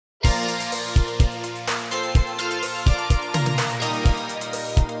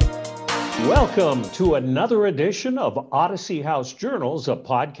Welcome to another edition of Odyssey House Journals, a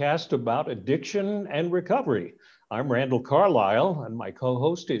podcast about addiction and recovery. I'm Randall Carlisle, and my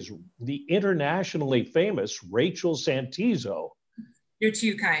co-host is the internationally famous Rachel Santizo. You're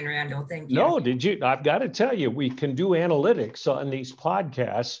too kind, Randall. Thank you. No, did you? I've got to tell you, we can do analytics on these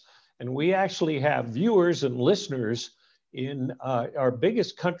podcasts, and we actually have viewers and listeners in our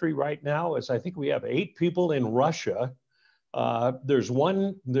biggest country right now. Is I think we have 8 people in Russia. There's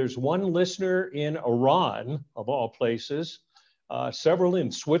one listener in Iran, of all places, several in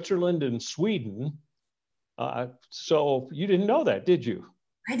Switzerland and Sweden. So you didn't know that, did you?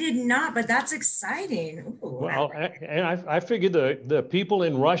 I did not, but that's exciting. Ooh, well, I figured the people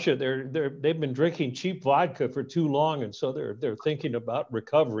in Russia, they've been drinking cheap vodka for too long, and so they're thinking about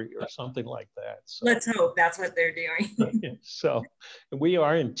recovery or something like that. So, let's hope that's what they're doing. So we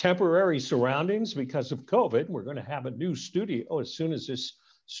are in temporary surroundings because of COVID. We're going to have a new studio as soon as this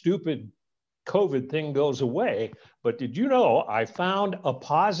stupid COVID thing goes away. But did you know I found a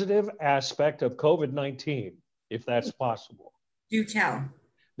positive aspect of COVID-19, if that's possible? Do tell.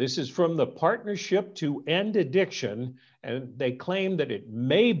 This is from the Partnership to End Addiction, and they claim that it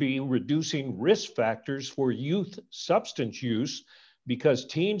may be reducing risk factors for youth substance use because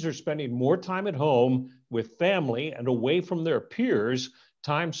teens are spending more time at home with family and away from their peers.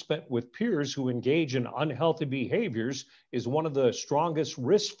 Time spent with peers who engage in unhealthy behaviors is one of the strongest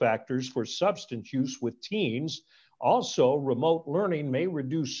risk factors for substance use with teens. Also, remote learning may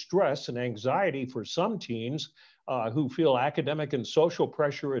reduce stress and anxiety for some teens who feel academic and social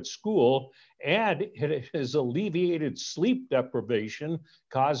pressure at school, and it has alleviated sleep deprivation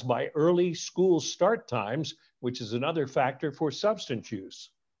caused by early school start times, which is another factor for substance use.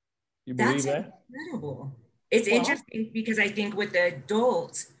 You believe that? That's incredible. It's interesting because I think with the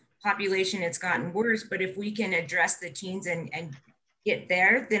adult population, it's gotten worse, but if we can address the teens and get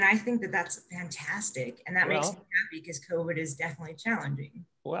there, then I think that that's fantastic. And that makes me happy because COVID is definitely challenging.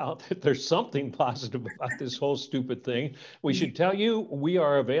 Well, there's something positive about this whole stupid thing. We should tell you, we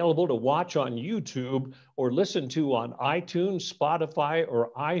are available to watch on YouTube or listen to on iTunes, Spotify,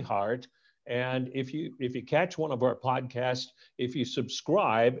 or iHeart. And if you catch one of our podcasts, if you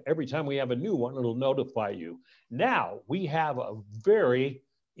subscribe, every time we have a new one, it'll notify you. Now, we have a very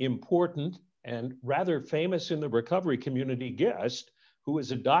important and rather famous in the recovery community guest who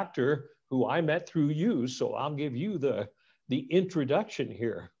is a doctor who I met through you. So I'll give you the introduction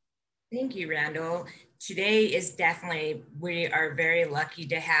here. Thank you, Randall. Today is definitely, we are very lucky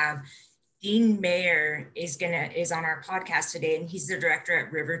to have Dean Mayer is on our podcast today, and he's the director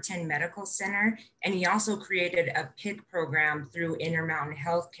at Riverton Medical Center. And he also created a PICC program through Intermountain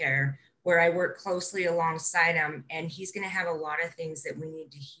Healthcare, where I work closely alongside him. And he's going to have a lot of things that we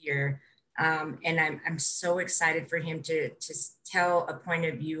need to hear. And I'm so excited for him to tell a point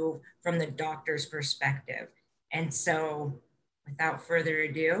of view from the doctor's perspective. And so without further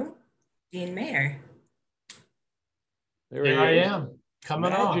ado, Dean Mayer. There I am,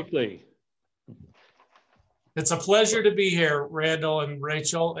 coming magically on. It's a pleasure to be here, Randall and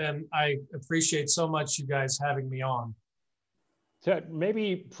Rachel, and I appreciate so much you guys having me on.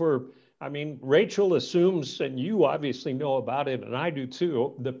 Maybe Rachel assumes, and you obviously know about it, and I do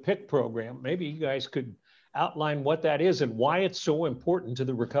too, the PICC program. Maybe you guys could outline what that is and why it's so important to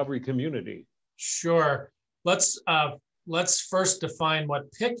the recovery community. Sure. Let's first define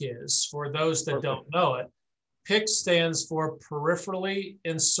what PICC is for those that don't know it. PICC stands for peripherally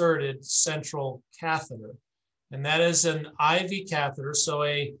inserted central catheter. And that is an IV catheter, so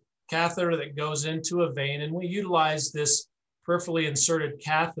a catheter that goes into a vein. And we utilize this peripherally inserted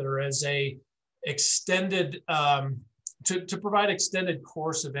catheter as a extended, to provide extended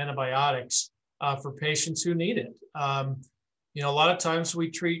course of antibiotics for patients who need it. A lot of times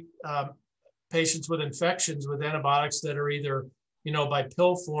we treat patients with infections with antibiotics that are either, by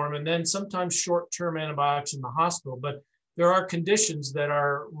pill form, and then sometimes short-term antibiotics in the hospital. But there are conditions that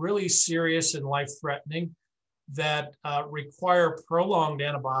are really serious and life-threatening that require prolonged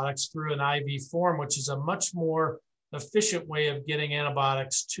antibiotics through an IV form, which is a much more efficient way of getting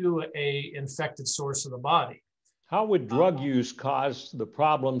antibiotics to a infected source of the body. How would drug use cause the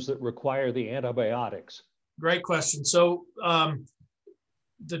problems that require the antibiotics? Great question. So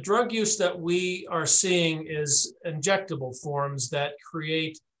the drug use that we are seeing is injectable forms that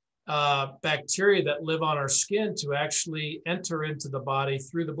create bacteria that live on our skin to actually enter into the body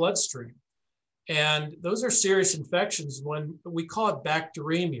through the bloodstream. And those are serious infections when we call it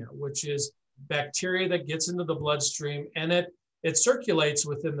bacteremia, which is bacteria that gets into the bloodstream and it circulates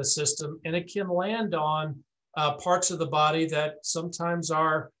within the system, and it can land on parts of the body that sometimes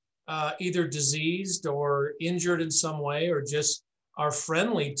are either diseased or injured in some way, or just are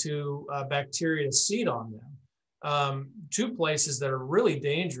friendly to bacteria seed on them. Two places that are really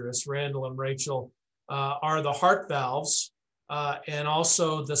dangerous, Randall and Rachel, are the heart valves and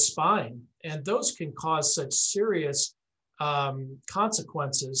also the spine. And those can cause such serious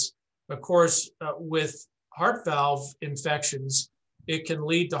consequences. Of course, with heart valve infections, it can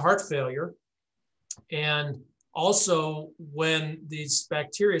lead to heart failure. And also, when these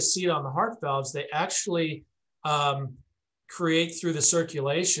bacteria seed on the heart valves, they actually create through the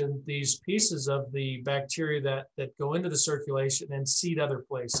circulation these pieces of the bacteria that go into the circulation and seed other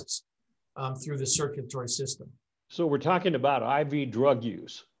places through the circulatory system. So we're talking about IV drug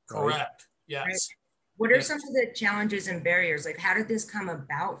use. Correct. Right? Yes. Right. What are some of the challenges and barriers? Like, how did this come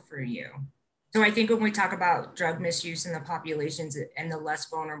about for you? So I think when we talk about drug misuse in the populations and the less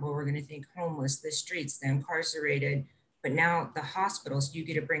vulnerable, we're going to think homeless, the streets, the incarcerated, but now the hospitals, you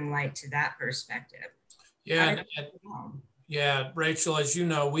get to bring light to that perspective. Yeah. Yeah, Rachel, as you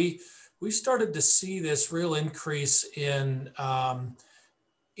know, we started to see this real increase in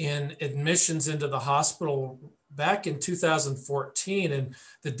admissions into the hospital back in 2014. And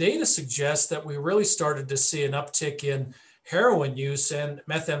the data suggests that we really started to see an uptick in heroin use and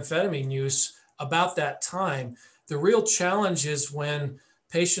methamphetamine use about that time. The real challenge is when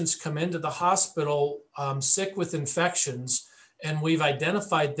patients come into the hospital sick with infections, and we've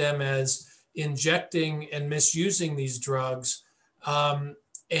identified them as injecting and misusing these drugs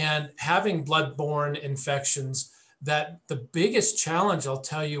and having bloodborne infections, that the biggest challenge, I'll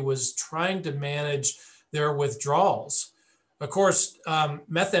tell you, was trying to manage their withdrawals. Of course,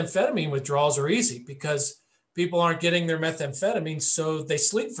 methamphetamine withdrawals are easy because people aren't getting their methamphetamine, so they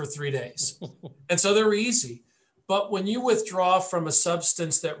sleep for 3 days. And so they're easy. But when you withdraw from a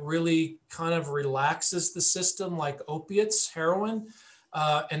substance that really kind of relaxes the system, like opiates, heroin,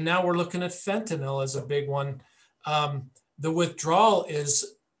 and now we're looking at fentanyl as a big one, the withdrawal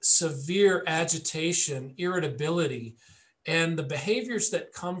is severe agitation, irritability, and the behaviors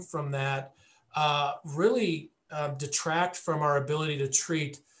that come from that really detract from our ability to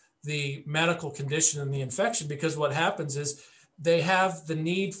treat the medical condition and the infection, because what happens is they have the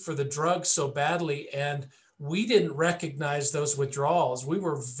need for the drug so badly, and we didn't recognize those withdrawals. We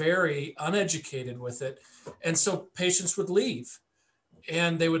were very uneducated with it. And so patients would leave,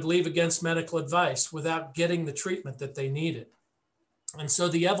 and they would leave against medical advice without getting the treatment that they needed. And so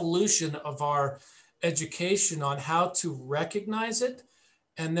the evolution of our education on how to recognize it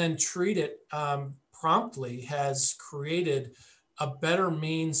and then treat it promptly has created a better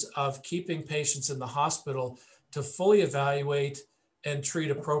means of keeping patients in the hospital to fully evaluate and treat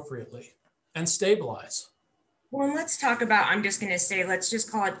appropriately and stabilize. Well, let's talk about, I'm just going to say, let's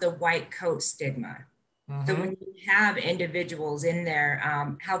just call it the white coat stigma. Mm-hmm. So when you have individuals in there,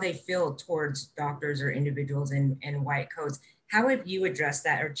 how they feel towards doctors or individuals in white coats, how have you addressed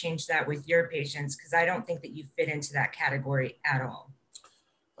that or changed that with your patients? Because I don't think that you fit into that category at all.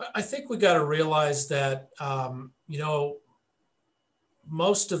 I think we got to realize that,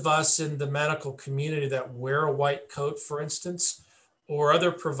 most of us in the medical community that wear a white coat, for instance, or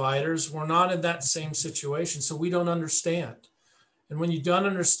other providers, we're not in that same situation. So we don't understand. And when you don't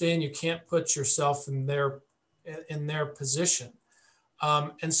understand, you can't put yourself in their position.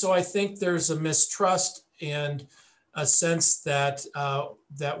 And so I think there's a mistrust and a sense that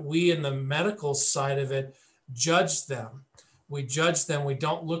that we in the medical side of it judge them. We judge them. We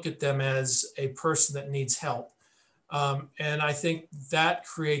don't look at them as a person that needs help. And I think that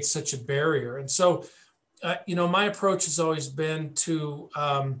creates such a barrier. And so, my approach has always been to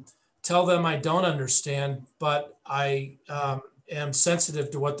tell them I don't understand, but I am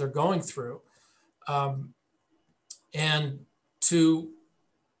sensitive to what they're going through. And to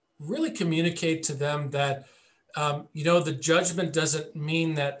really communicate to them that, the judgment doesn't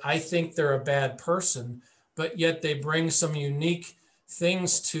mean that I think they're a bad person, but yet they bring some unique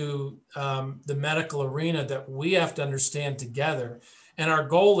things to the medical arena that we have to understand together. And our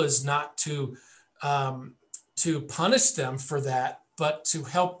goal is not to punish them for that, but to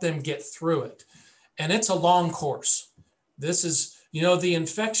help them get through it. And it's a long course. This is, the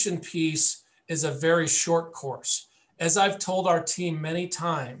infection piece is a very short course. As I've told our team many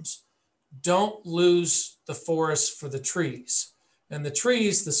times, don't lose the forest for the trees. And the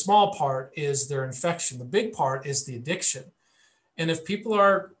trees, the small part is their infection. The big part is the addiction. And if people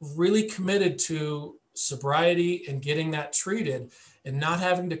are really committed to sobriety and getting that treated and not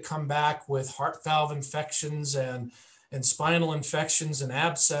having to come back with heart valve infections and spinal infections and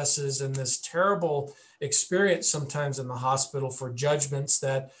abscesses and this terrible experience sometimes in the hospital for judgments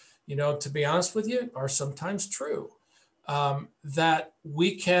that, to be honest with you, are sometimes true, that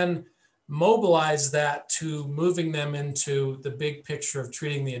we can mobilize that to moving them into the big picture of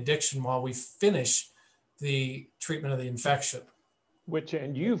treating the addiction while we finish the treatment of the infection.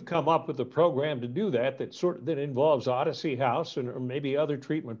 And you've come up with a program to do that that involves Odyssey House or maybe other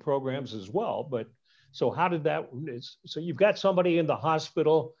treatment programs as well. But so how did that? So you've got somebody in the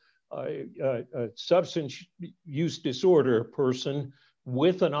hospital, a substance use disorder person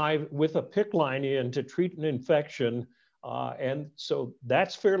with a PICC line in to treat an infection. And so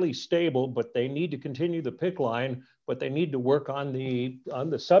that's fairly stable, but they need to continue the PICC line, but they need to work on the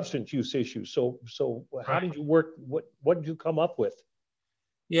substance use issue. So how did you work? What did you come up with?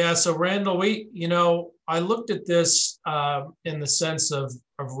 Yeah, so Randall, I looked at this in the sense of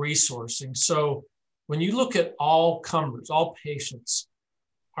resourcing. So when you look at all comers, all patients,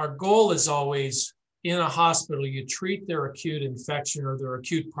 our goal is always in a hospital, you treat their acute infection or their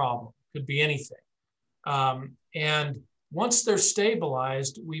acute problem. Could be anything. And once they're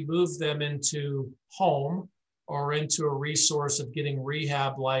stabilized, we move them into home or into a resource of getting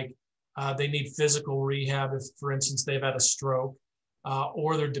rehab, like they need physical rehab if, for instance, they've had a stroke,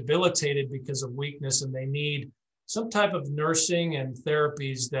 or they're debilitated because of weakness and they need some type of nursing and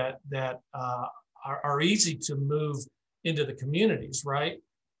therapies that are easy to move into the communities, right?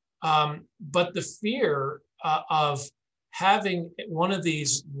 But the fear of having one of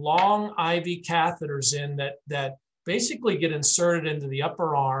these long IV catheters in that basically get inserted into the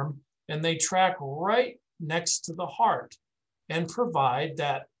upper arm and they track right next to the heart and provide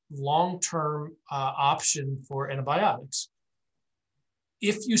that long-term option for antibiotics.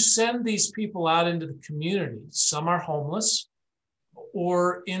 If you send these people out into the community, some are homeless,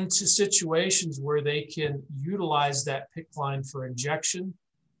 or into situations where they can utilize that PICC line for injection,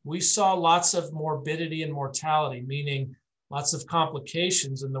 we saw lots of morbidity and mortality, meaning lots of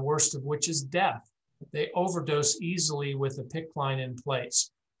complications, and the worst of which is death. They overdose easily with a PICC line in place.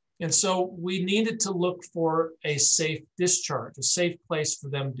 And so we needed to look for a safe discharge, a safe place for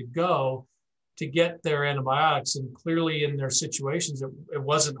them to go to get their antibiotics. And clearly in their situations, it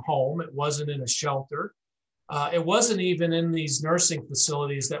wasn't home, it wasn't in a shelter, it wasn't even in these nursing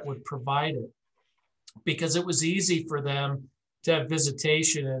facilities that would provide it, because it was easy for them to have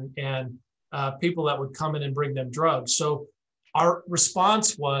visitation and people that would come in and bring them drugs. So our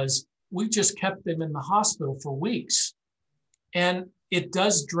response was, we just kept them in the hospital for weeks. And it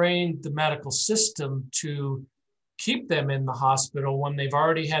does drain the medical system to keep them in the hospital when they've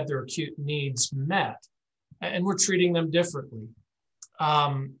already had their acute needs met, and we're treating them differently.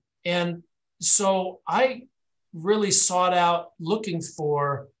 And so I really sought out looking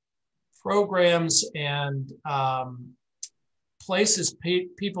for programs and places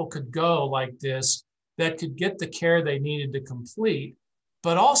people could go like this that could get the care they needed to complete,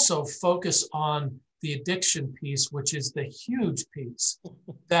 but also focus on the addiction piece, which is the huge piece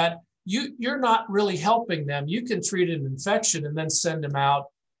that you're not really helping them. You can treat an infection and then send them out,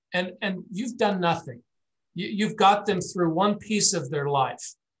 and you've done nothing. You've got them through one piece of their life.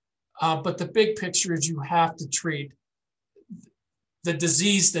 But the big picture is you have to treat the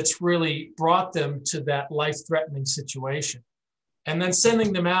disease that's really brought them to that life-threatening situation. And then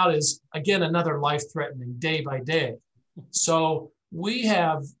sending them out is, again, another life-threatening day by day. So we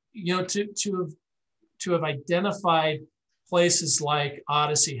have, to have identified places like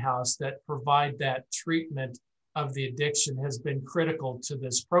Odyssey House that provide that treatment of the addiction has been critical to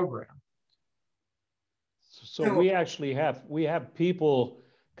this program. So we actually have people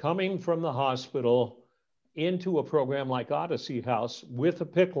coming from the hospital into a program like Odyssey House with a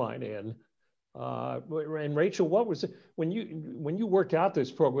PICC line in. And Rachel, what was it, when you worked out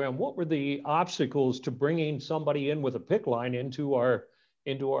this program, what were the obstacles to bringing somebody in with a PICC line into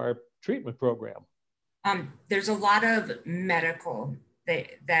our treatment program? There's a lot of medical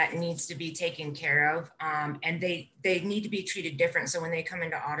that needs to be taken care of, and they need to be treated different. So when they come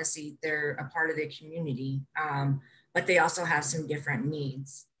into Odyssey, they're a part of the community, but they also have some different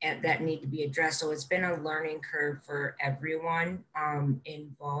needs that need to be addressed. So it's been a learning curve for everyone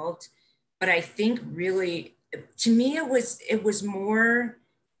involved. But I think really, to me, it was more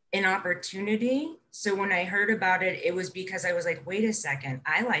an opportunity. So when I heard about it, it was because I was like, wait a second,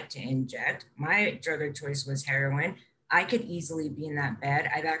 I like to inject. My drug of choice was heroin. I could easily be in that bed.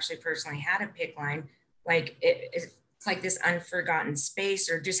 I've actually personally had a PICC line. Like it's like this unforgotten space,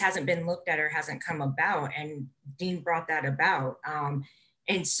 or just hasn't been looked at or hasn't come about. And Dean brought that about.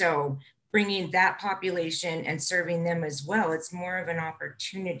 And so bringing that population and serving them as well, it's more of an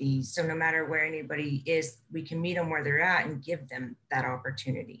opportunity. So no matter where anybody is, we can meet them where they're at and give them that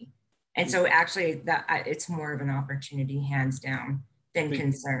opportunity. And so actually it's more of an opportunity, hands down, than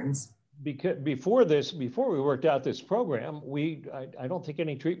concerns. because before we worked out this program, I don't think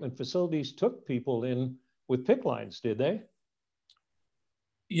any treatment facilities took people in with PICC lines, did they?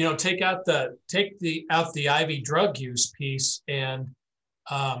 You know, take out the IV drug use piece, and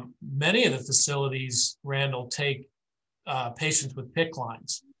many of the facilities, Randall, take patients with PICC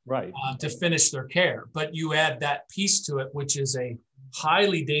lines, right, to finish their care. But you add that piece to it, which is a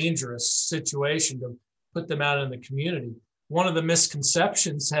highly dangerous situation to put them out in the community. One of the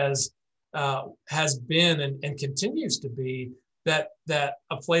misconceptions has been and continues to be that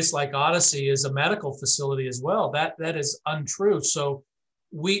a place like ODYSSEY is a medical facility as well. That is untrue. So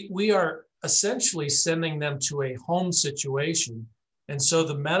we are essentially sending them to a home situation. And so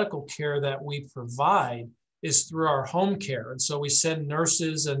the medical care that we provide is through our home care. And so we send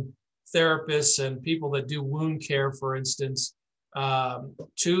nurses and therapists and people that do wound care, for instance,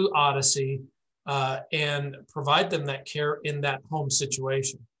 to ODYSSEY and provide them that care in that home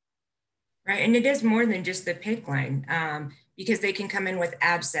situation. Right, and it is more than just the PICC line, because they can come in with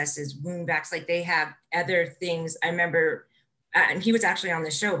abscesses, wound vacs, like they have other things. I remember, and he was actually on the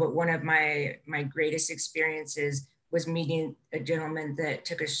show, but one of my greatest experiences was meeting a gentleman that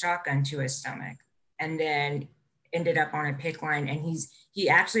took a shotgun to his stomach and then ended up on a PICC line. And he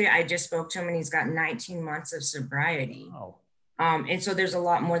actually, I just spoke to him, and he's got 19 months of sobriety. Wow. And so there's a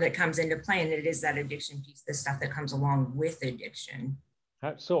lot more that comes into play, and it is that addiction piece, the stuff that comes along with addiction.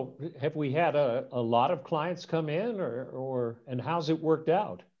 So have we had a lot of clients come in, and how's it worked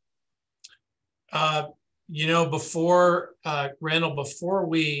out? You know, before, Randall, before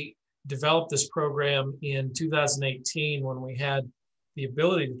we developed this program in 2018, when we had the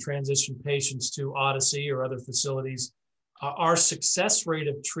ability to transition patients to ODYSSEY or other facilities, our success rate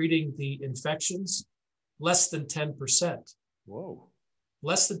of treating the infections, less than 10%. Whoa.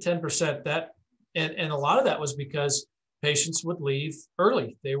 Less than 10%. And a lot of that was because patients would leave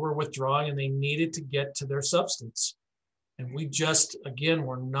early. They were withdrawing and they needed to get to their substance. And we just, again,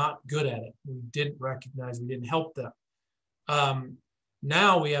 were not good at it. We didn't recognize, we didn't help them.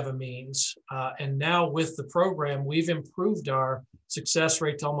 Now we have a means, and now with the program, we've improved our success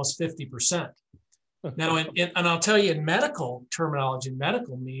rate to almost 50%. Now, and I'll tell you, in medical terminology,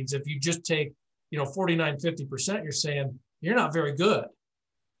 medical means if you just take, 49, 50%, you're saying you're not very good.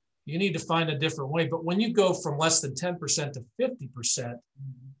 You need to find a different way. But when you go from less than 10% to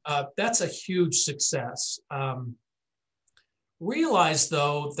 50%, that's a huge success. Realize,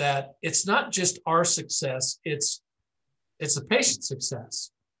 though, that it's not just our success, it's the patient's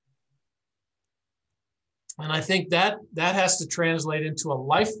success. And I think that has to translate into a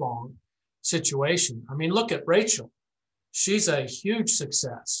lifelong situation. I mean, look at Rachel. She's a huge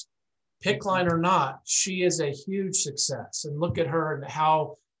success. PICC line or not, she is a huge success. And look at her and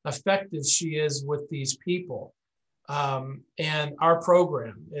how effective she is with these people. And our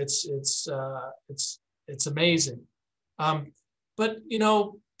program, it's amazing. But,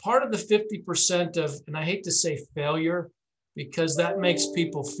 part of the 50% of, and I hate to say failure, because that makes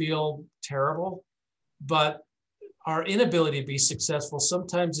people feel terrible, but our inability to be successful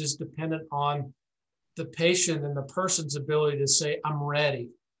sometimes is dependent on the patient and the person's ability to say, I'm ready.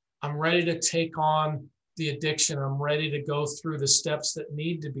 I'm ready to take on the addiction. I'm ready to go through the steps that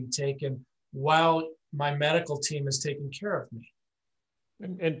need to be taken while my medical team is taking care of me.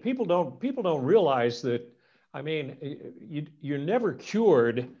 And people don't realize that, I mean, you're never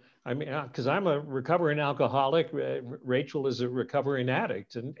cured. I mean, because I'm a recovering alcoholic, Rachel is a recovering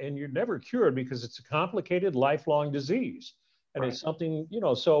addict, and you're never cured because it's a complicated lifelong disease. And It's something,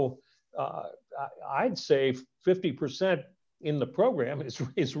 so I'd say 50% in the program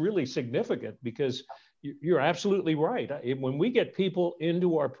is really significant, because you're absolutely right. When we get people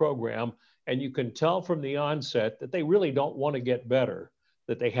into our program, and you can tell from the onset that they really don't want to get better,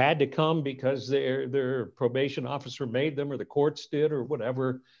 that they had to come because their probation officer made them, or the courts did, or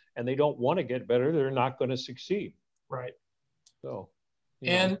whatever, and they don't want to get better, they're not going to succeed. Right. So,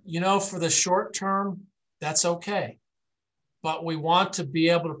 for the short term, that's okay. But we want to be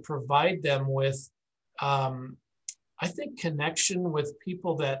able to provide them with, I think, connection with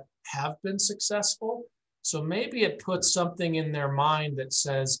people that have been successful. So maybe it puts something in their mind that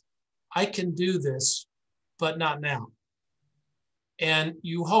says, I can do this, but not now. And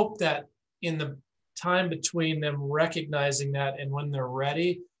you hope that in the time between them recognizing that and when they're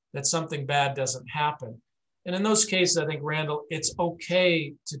ready, that something bad doesn't happen. And in those cases, I think, Randall, it's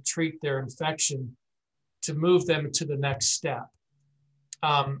okay to treat their infection to move them to the next step.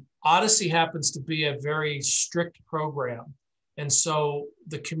 ODYSSEY happens to be a very strict program. And so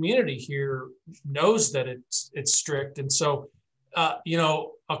the community here knows that it's strict. And so,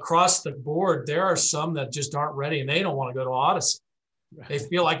 across the board, there are some that just aren't ready and they don't want to go to ODYSSEY. They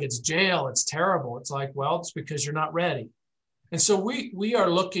feel like it's jail, it's terrible. It's like, well, it's because you're not ready. And so we are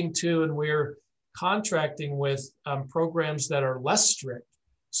looking to, and we're contracting with programs that are less strict,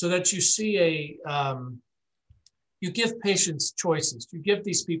 so that you see you give patients choices. You give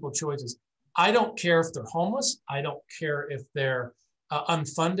these people choices. I don't care if they're homeless. I don't care if they're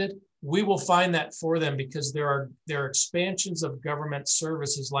unfunded. We will find that for them, because there are expansions of government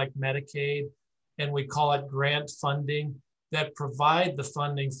services like Medicaid, and we call it grant funding, that provide the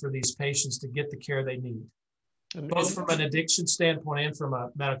funding for these patients to get the care they need, both from an addiction standpoint and from a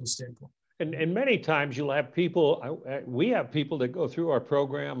medical standpoint. And many times you'll have people, we have people that go through our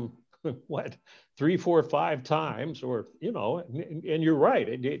program, what, 3, 4, 5 times, or, you know, and you're right.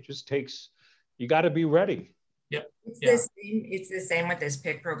 It just takes, you got to be ready. Yep. It's the same with this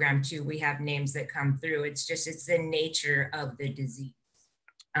PICC program too. We have names that come through. It's the nature of the disease.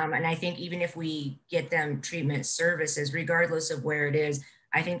 And I think even if we get them treatment services, regardless of where it is,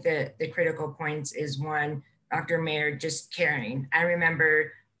 I think that the critical points is, one, Dr. Mayer just caring. I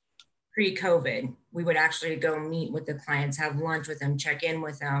remember pre-COVID, we would actually go meet with the clients, have lunch with them, check in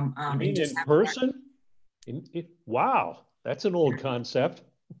with them. You mean in person? Wow, that's an old concept.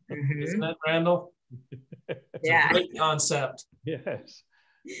 Mm-hmm. Isn't that, Randall? Yeah. Great concept. Yes.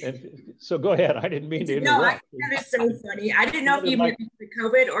 And so go ahead. I didn't mean to interrupt. No, that is so funny. I didn't know if you meant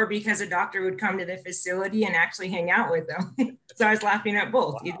COVID or because a doctor would come to the facility and actually hang out with them. So I was laughing at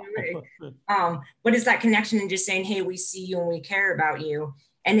both. Wow. Either way. But it's that connection and just saying, hey, we see you and we care about you.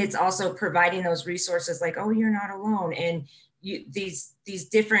 And it's also providing those resources like, oh, you're not alone. And these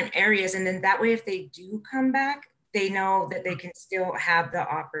different areas. And then that way, if they do come back, they know that they can still have the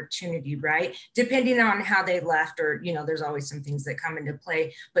opportunity, right? Depending on how they left, or, you know, there's always some things that come into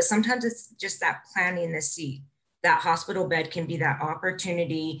play, but sometimes it's just that planting the seed. That hospital bed can be that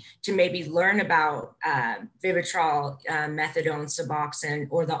opportunity to maybe learn about Vivitrol, methadone, Suboxone,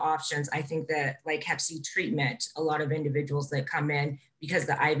 or the options. I think that like Hep C treatment, a lot of individuals that come in because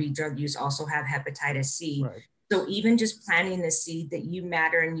the IV drug use also have hepatitis C. Right. So even just planting the seed that you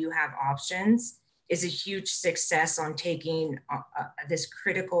matter and you have options is a huge success on taking these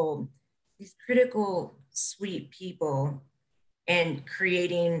critical, sweet people and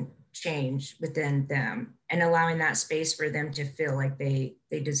creating change within them and allowing that space for them to feel like they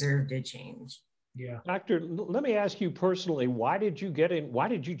deserve to change. Yeah. Doctor, let me ask you personally, why did you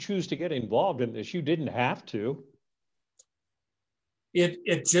choose to get involved in this? You didn't have to.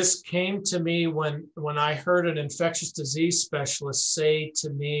 It just came to me when I heard an infectious disease specialist say to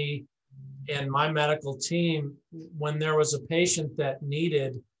me and my medical team, when there was a patient that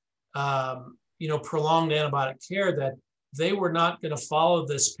needed, prolonged antibiotic care, that they were not going to follow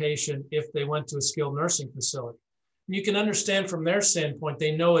this patient if they went to a skilled nursing facility. And you can understand from their standpoint,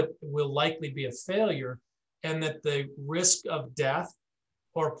 they know it will likely be a failure, and that the risk of death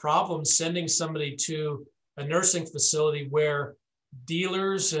or problems sending somebody to a nursing facility where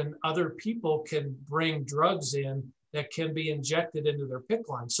dealers and other people can bring drugs in that can be injected into their PICC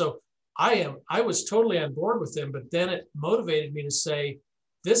line. So I was totally on board with them, but then it motivated me to say,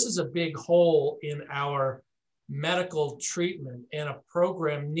 this is a big hole in our medical treatment, and a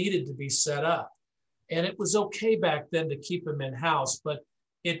program needed to be set up. And it was okay back then to keep them in-house, but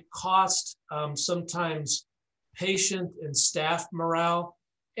it cost sometimes patient and staff morale,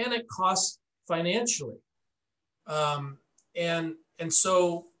 and it costs financially. And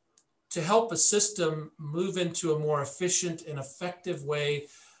so to help a system move into a more efficient and effective way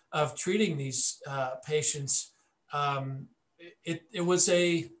of treating these patients, it was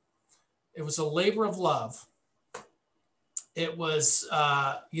a labor of love. It was,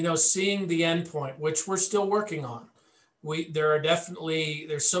 seeing the endpoint, which we're still working on.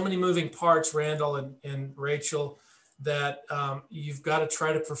 There's so many moving parts, Randall and Rachel, that you've got to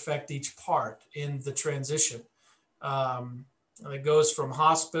try to perfect each part in the transition. It goes from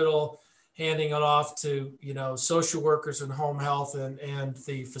hospital, handing it off to, social workers and home health and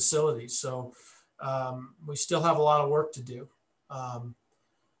the facilities. So we still have a lot of work to do.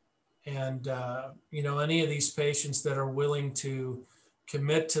 Any of these patients that are willing to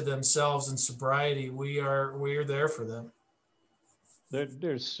commit to themselves in sobriety, we are there for them.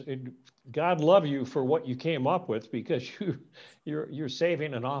 God love you for what you came up with, because you're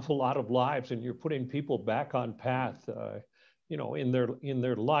saving an awful lot of lives, and you're putting people back on path, in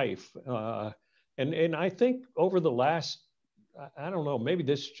their life. And I think over the last, I don't know, maybe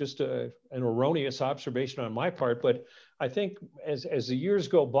this is just an erroneous observation on my part, but I think as the years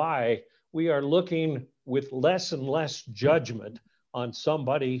go by, we are looking with less and less judgment on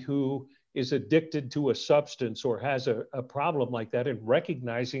somebody who is addicted to a substance or has a problem like that, and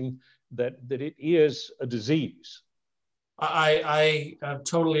recognizing that it is a disease. I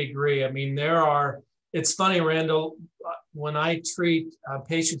totally agree. I mean, it's funny, Randall, when I treat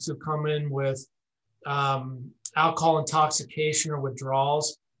patients who come in with alcohol intoxication or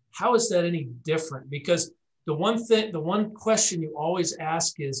withdrawals, how is that any different? Because the one question you always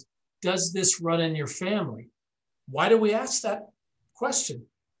ask is, does this run in your family? Why do we ask that question?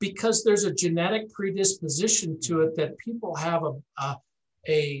 Because there's a genetic predisposition to it, that people have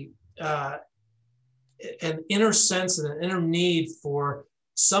an inner sense and an inner need for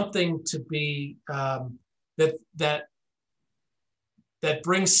something to be that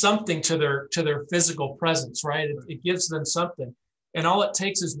brings something to their physical presence, right? It gives them something, and all it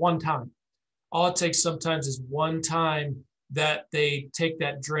takes is one time. All it takes sometimes is one time that they take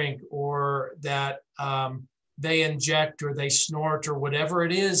that drink, or that they inject, or they snort, or whatever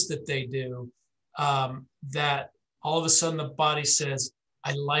it is that they do, that all of a sudden the body says,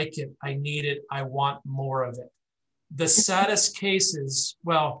 I like it, I need it, I want more of it. The saddest cases,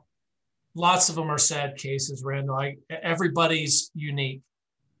 well, lots of them are sad cases, Randall. Everybody's unique,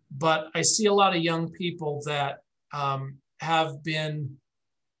 but I see a lot of young people that have been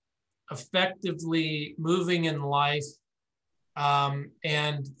effectively moving in life,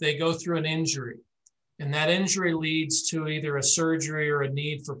 and they go through an injury. And that injury leads to either a surgery or a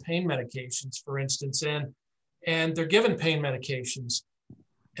need for pain medications, for instance, and they're given pain medications.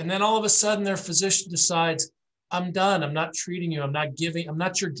 And then all of a sudden their physician decides, I'm done, I'm not treating you, I'm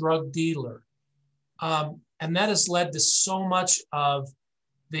not your drug dealer. And that has led to so much of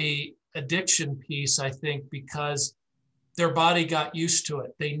the addiction piece, I think, because their body got used to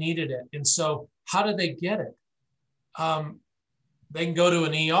it, they needed it. And so how do they get it? They can go to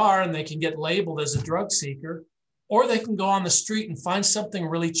an ER and they can get labeled as a drug seeker, or they can go on the street and find something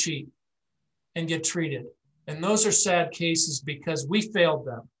really cheap and get treated. And those are sad cases because we failed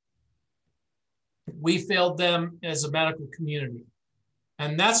them. We failed them as a medical community.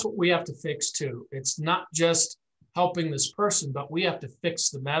 And that's what we have to fix too. It's not just helping this person, but we have to fix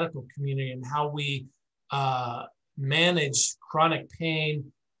the medical community and how we manage chronic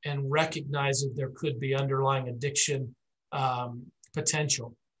pain and recognize that there could be underlying addiction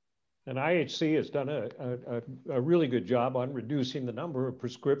potential. And IHC has done a really good job on reducing the number of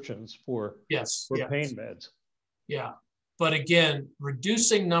prescriptions for pain meds. Yeah. But again,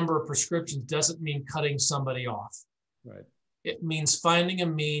 reducing number of prescriptions doesn't mean cutting somebody off. Right. It means finding a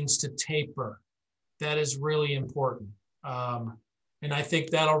means to taper. That is really important. And I think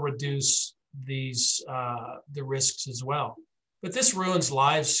that'll reduce the risks as well. But this ruins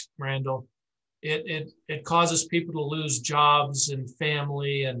lives, Randall. It causes people to lose jobs and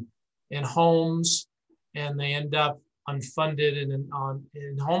family and homes, and they end up unfunded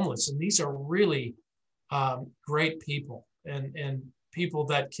and homeless. And these are really great people and people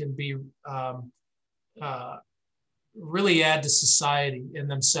that can be really add to society and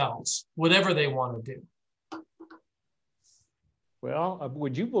themselves, whatever they want to do. Well,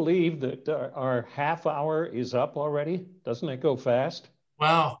 would you believe that our half hour is up already? Doesn't it go fast?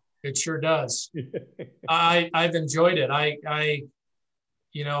 Wow, it sure does. I've enjoyed it.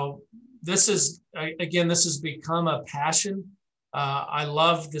 This has become a passion. I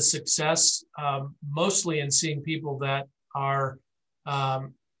love the success, mostly in seeing people that are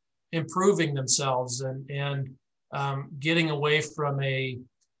improving themselves and getting away from a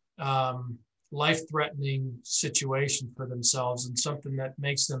life-threatening situation for themselves, and something that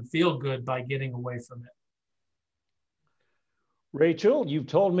makes them feel good by getting away from it. Rachel, you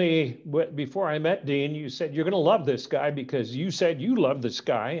told me before I met Dean, you said you're going to love this guy because you said you love this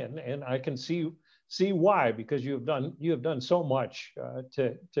guy, and I can see why, because you have done so much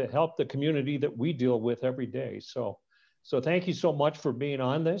to help the community that we deal with every day. So thank you so much for being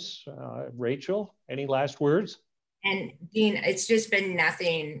on this. Rachel, any last words? And Dean, it's just been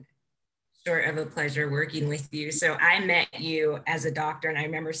nothing short of a pleasure working with you. So I met you as a doctor, and I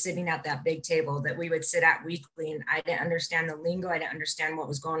remember sitting at that big table that we would sit at weekly, and I didn't understand the lingo. I didn't understand what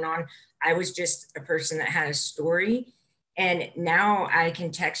was going on. I was just a person that had a story. And now I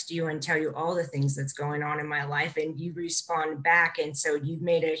can text you and tell you all the things that's going on in my life, and you respond back. And so you've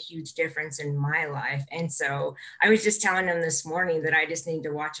made a huge difference in my life. And so I was just telling him this morning that I just need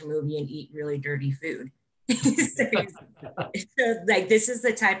to watch a movie and eat really dirty food. So like, this is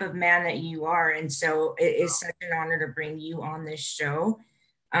the type of man that you are. And so it is such an honor to bring you on this show,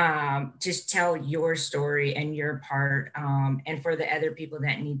 to tell your story and your part. And for the other people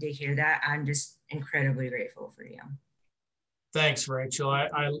that need to hear that, I'm just incredibly grateful for you. Thanks, Rachel.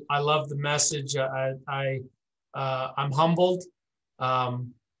 I love the message. I'm humbled.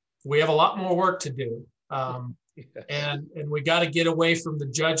 We have a lot more work to do. And we got to get away from the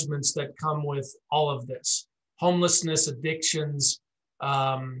judgments that come with all of this. homelessness, addictions,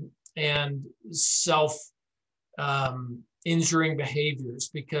 and self-injuring behaviors,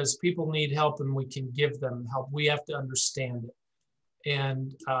 because people need help and we can give them help. We have to understand it.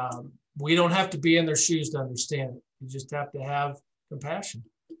 And we don't have to be in their shoes to understand it. You just have to have compassion.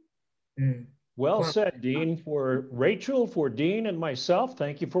 Well said, Dean. For Rachel, for Dean, and myself,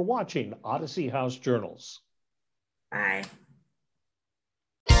 thank you for watching Odyssey House Journals. Bye.